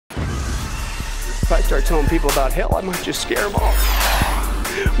if I start telling people about hell, I might just scare them off.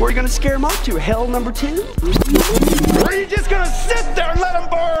 Where are you going to scare them off to? Hell number 2? Or are you just going to sit there and let them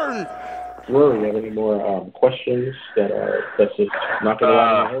burn? Rory, you have any more questions that's just knocking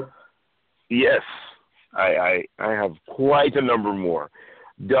around in your head? Yes, I have quite a number more.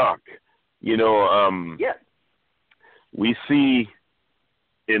 Doc, you know, yeah. We see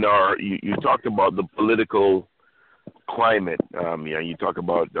in you talked about the political climate. You talk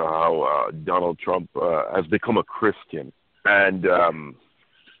about how Donald Trump has become a Christian. And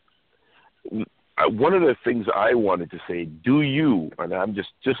one of the things I wanted to say, do you, and I'm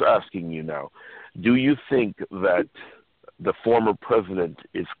just asking you now, do you think that the former president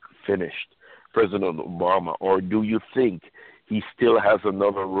is finished, President Obama, or do you think he still has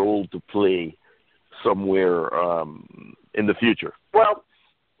another role to play somewhere in the future? Well,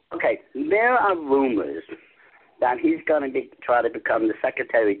 okay, there are rumors that he's going to try to become the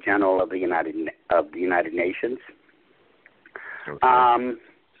Secretary General of the United Nations. Okay.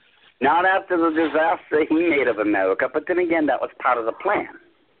 Not after the disaster he made of America, but then again, that was part of the plan.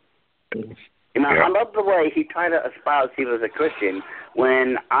 You know, I love the way he tried to espouse he was a Christian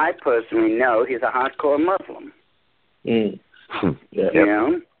when I personally know he's a hardcore Muslim. Yeah. You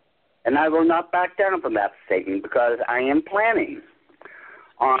know? And I will not back down from that statement because I am planning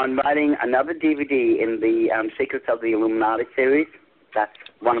on writing another DVD in the Secrets of the Illuminati series. That's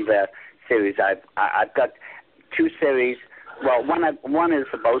one of the series I've got 2 series. Well, one is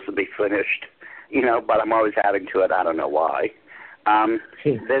supposed to be finished, you know, but I'm always adding to it. I don't know why.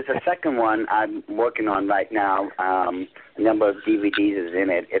 There's a second one I'm working on right now. A number of DVDs is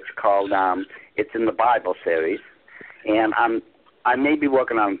in it. It's called it's in the Bible series, and I may be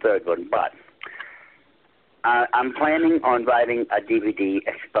working on a third one, but I'm planning on writing a DVD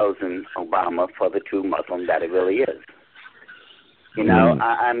exposing Obama for the true Muslim that he really is. You know,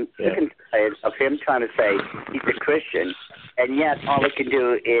 I'm sick and tired of him trying to say he's a Christian, and yet all he can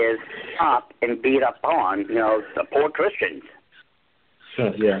do is stop and beat up on, you know, the poor Christians.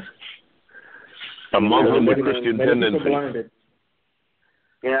 Yeah. A Muslim with Christian tendencies.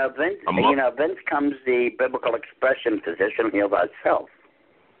 You know, Vince comes the biblical expression position of ourselves.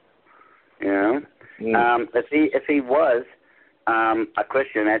 You know, if he was a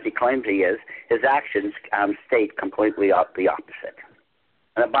Christian, as he claims he is, his actions state completely the opposite.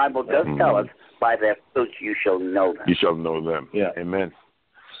 And the Bible does tell us, by their fruits you shall know them. You shall know them. Yeah. Amen.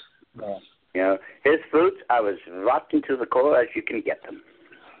 You know, his fruits are as rotten to the core as you can get them.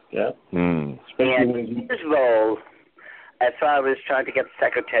 Yeah. And his role, as far as trying to get the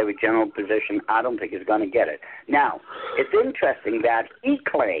Secretary General position, I don't think he's going to get it. Now, it's interesting that he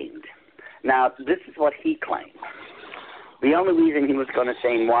claimed, now this is what he claimed. The only reason he was going to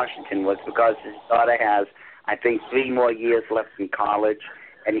stay in Washington was because his daughter has, I think, 3 more years left in college,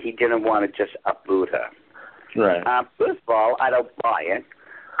 and he didn't want to just uproot her. Right. First of all, I don't buy it,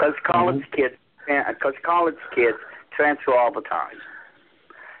 because college kids transfer all the time.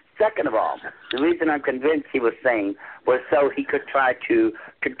 Second of all, the reason I'm convinced he was saying was so he could try to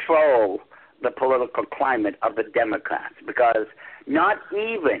control the political climate of the Democrats, because not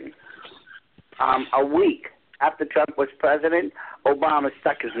even a week after Trump was president, Obama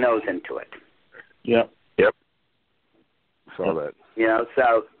stuck his nose into it. Yep. Saw that. You know,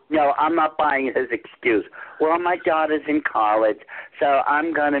 so, no, I'm not buying his excuse. Well, my daughter's in college, so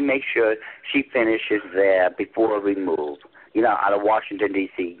I'm going to make sure she finishes there before we move, you know, out of Washington,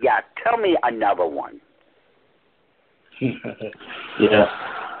 D.C. Yeah, tell me another one. Yeah.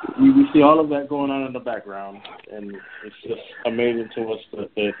 We see all of that going on in the background, and it's just amazing to us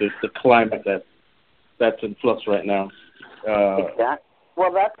the climate that's in flux right now. Exactly.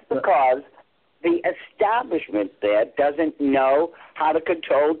 Well, that's because the establishment there doesn't know how to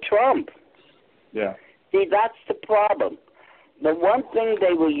control Trump. Yeah. See, that's the problem. The one thing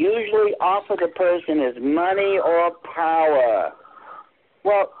they will usually offer the person is money or power.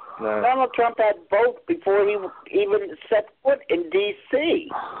 Well, Donald Trump had both before he even set foot in D.C.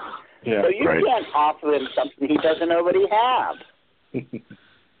 Yeah, so you can't offer him something he doesn't already have.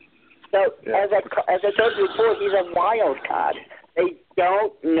 So, as I told you before, he's a wild card. They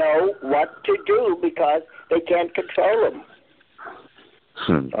don't know what to do because they can't control him.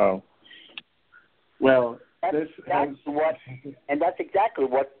 Oh. Well, that's exactly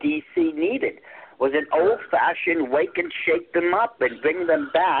what D.C. needed, was an old-fashioned wake and shake them up and bring them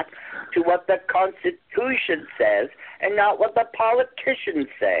back to what the Constitution says and not what the politicians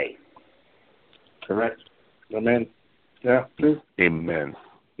say. Correct. Amen. Yeah. Amen.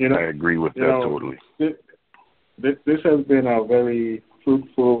 You know, I agree with that totally. This has been a very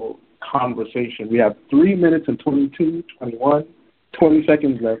fruitful conversation. We have 3 minutes and 20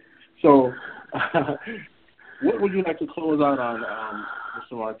 seconds left. So What would you like to close out on,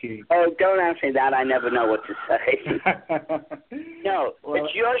 Mr. Marquis? Oh, don't ask me that. I never know what to say. No, well,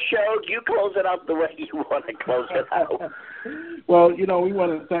 it's your show. You close it out the way you want to close it out. Well, you know, we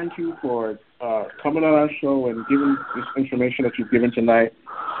want to thank you for coming on our show and giving this information that you've given tonight.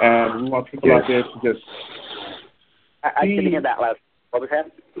 And we want people out there to just... I didn't hear that last. What was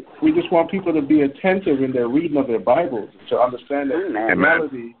that? We just want people to be attentive in their reading of their Bibles and to understand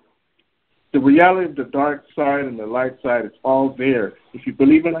that the reality of the dark side and the light side, it's all there. If you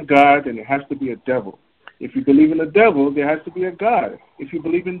believe in a God, then there has to be a devil. If you believe in a devil, there has to be a God. If you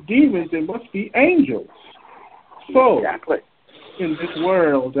believe in demons, there must be angels. So, exactly. In this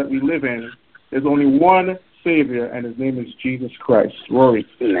world that we live in, there's only one Savior, and his name is Jesus Christ. Rory,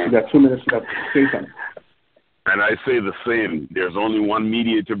 you got 2 minutes left. Say something. And I say the same. There's only one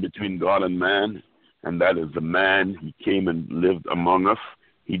mediator between God and man, and that is the man. He came and lived among us.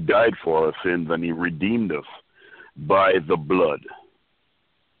 He died for our sins, and he redeemed us by the blood.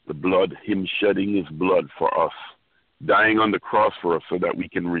 The blood, him shedding his blood for us, dying on the cross for us so that we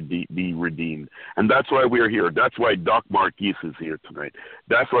can be redeemed. And that's why we're here. That's why Doc Marquis is here tonight.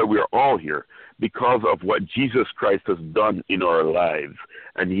 That's why we're all here, because of what Jesus Christ has done in our lives,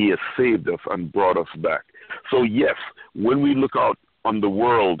 and he has saved us and brought us back. So yes, when we look out on the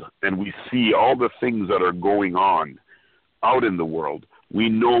world and we see all the things that are going on out in the world, we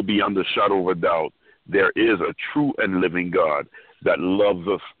know beyond the shadow of a doubt there is a true and living God that loves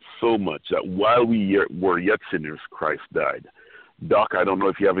us so much that while we were yet sinners, Christ died. Doc, I don't know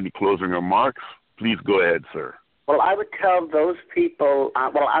if you have any closing remarks. Please go ahead, sir. Well, I would tell those people, I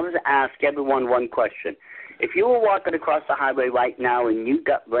was ask everyone one question. If you were walking across the highway right now and you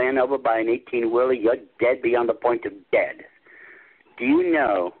got ran over by an 18-wheeler, you're dead beyond the point of dead. Do you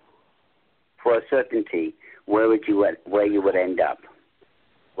know for a certainty where you would end up?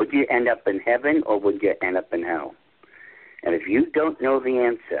 Would you end up in heaven or would you end up in hell? And if you don't know the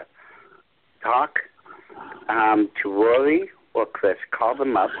answer, talk to Rory or Chris. Call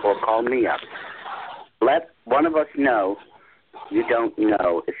them up or call me up. Let one of us know you don't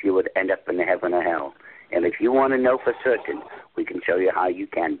know if you would end up in heaven or hell. And if you want to know for certain, we can show you how you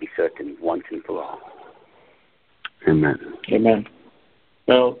can be certain once and for all. Amen. Amen.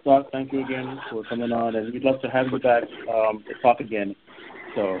 Well, Doc, thank you again for coming on, and we'd love to have you back to talk again.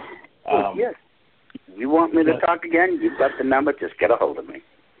 So, yes. You want me to talk again? You've got the number. Just get a hold of me.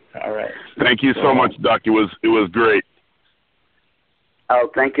 All right. Thank you so much, Doc. It was great. Oh,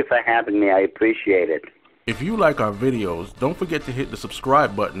 thank you for having me. I appreciate it. If you like our videos, don't forget to hit the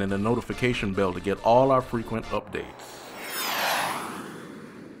subscribe button and the notification bell to get all our frequent updates.